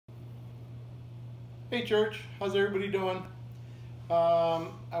Hey church, how's everybody doing?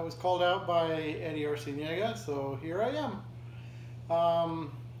 I was called out by Eddie Arciniega, so here I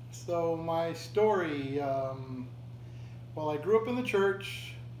am. So my story, well, I grew up in the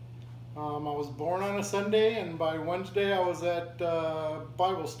church. I was born on a Sunday, and by Wednesday I was at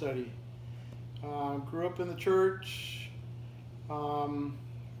Bible study. Grew up in the church,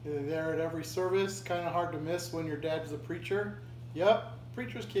 there at every service. Kind of hard to miss when your dad's a preacher. Yep,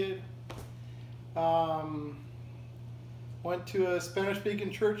 preacher's kid. Went to a Spanish-speaking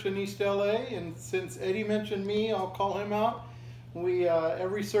church in East LA, and since Eddie mentioned me, I'll call him out. We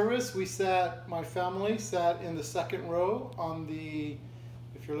every service my family sat in the second row on the,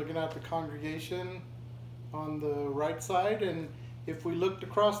 if you're looking at the congregation, on the right side, and if we looked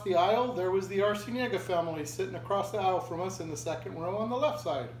across the aisle, there was the Arciniega family sitting across the aisle from us in the second row on the left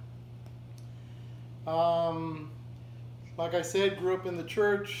side. Like I said, grew up in the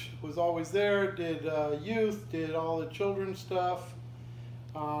church, was always there, did youth, did all the children's stuff,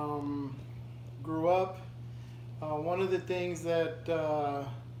 grew up. One of the things that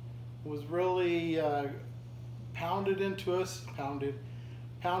was really pounded into us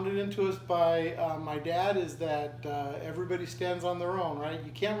by my dad is that everybody stands on their own, right?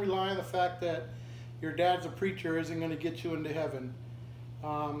 You can't rely on the fact that your dad's a preacher isn't going to get you into heaven.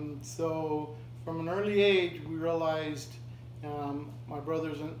 So from an early age, we realized, my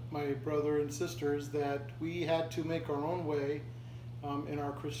brother and sisters, that we had to make our own way in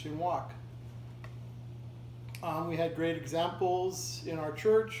our Christian walk. We had great examples in our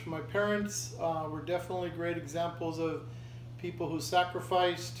church. My parents were definitely great examples of people who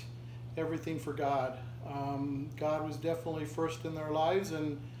sacrificed everything for God. God was definitely first in their lives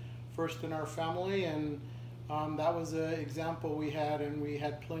and first in our family, and that was an example we had, and we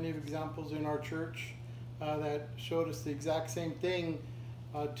had plenty of examples in our church that showed us the exact same thing.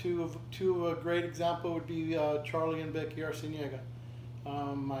 A great example would be Charlie and Becky Arciniega,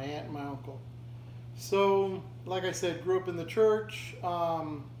 my aunt and my uncle. So, like I said, grew up in the church. I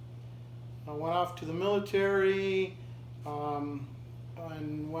went off to the military, and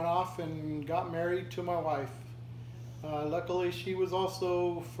went off and got married to my wife. Luckily, she was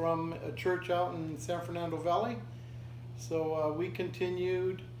also from a church out in San Fernando Valley. So we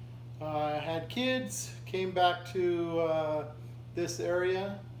continued, had kids, came back to this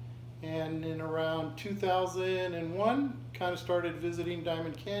area, and in around 2001, kind of started visiting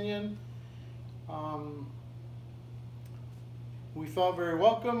Diamond Canyon. We felt very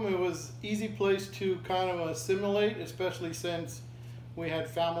welcome. It was an easy place to kind of assimilate, especially since we had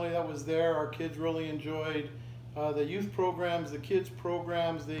family that was there. Our kids really enjoyed the youth programs, the kids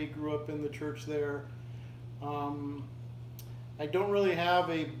programs. They grew up in the church there. I don't really have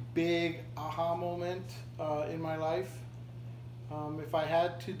a big aha moment in my life. If I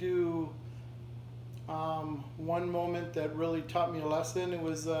had to do one moment that really taught me a lesson, it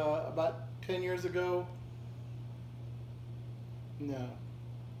was about 10 years ago. No.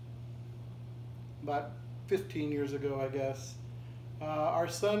 About 15 years ago, I guess. Our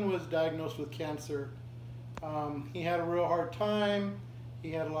son was diagnosed with cancer. He had a real hard time.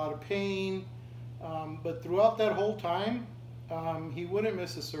 He had a lot of pain. But throughout that whole time, he wouldn't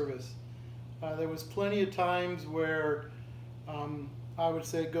miss a service. There was plenty of times where I would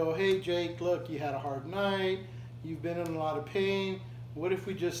say, hey Jake, look, you had a hard night. You've been in a lot of pain. What if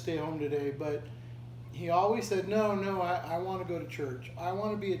we just stay home today? But he always said, no, I want to go to church. I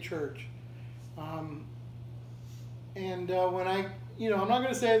want to be at church. When I'm not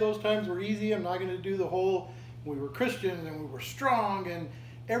going to say those times were easy. I'm not going to do the whole, we were Christians and we were strong and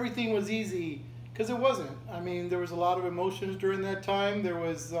everything was easy, because it wasn't. I mean, there was a lot of emotions during that time. There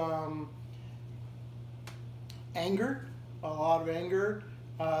was anger, a lot of anger.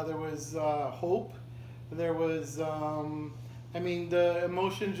 There was hope. There was, the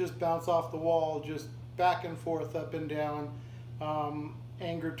emotions just bounce off the wall, just back and forth, up and down.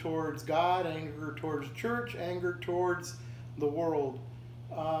 Anger towards God, anger towards church, anger towards the world.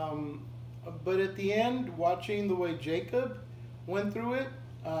 But at the end, watching the way Jacob went through it,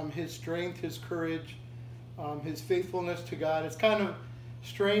 his strength, his courage, his faithfulness to God. It's kind of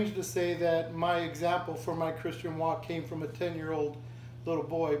strange to say that my example for my Christian walk came from a 10-year-old little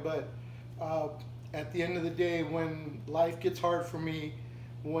boy, but at the end of the day, when life gets hard for me,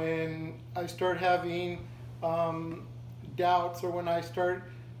 when I start having doubts, or when I start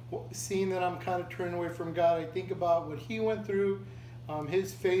seeing that I'm kind of turning away from God, I think about what he went through,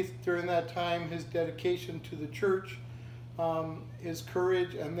 his faith during that time, his dedication to the church, his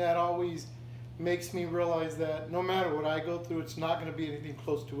courage, and that always makes me realize that no matter what I go through, it's not going to be anything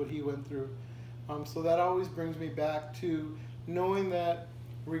close to what he went through. So that always brings me back to knowing that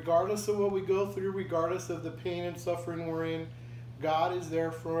regardless of what we go through, regardless of the pain and suffering we're in, God is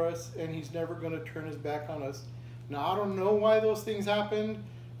there for us, and He's never going to turn His back on us. Now, I don't know why those things happened.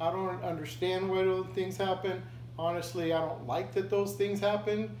 I don't understand why those things happen. Honestly, I don't like that those things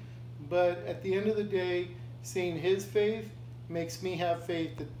happen. But at the end of the day, seeing His faith makes me have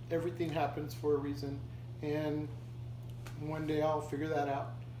faith that everything happens for a reason. And one day I'll figure that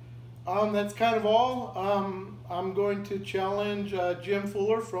out. That's kind of all. I'm going to challenge Jim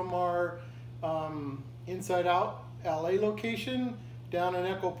Fuller from our Inside Out LA location down in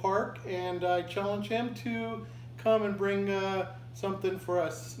Echo Park, and I challenge him to come and bring something for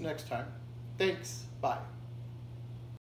us next time. Thanks. Bye.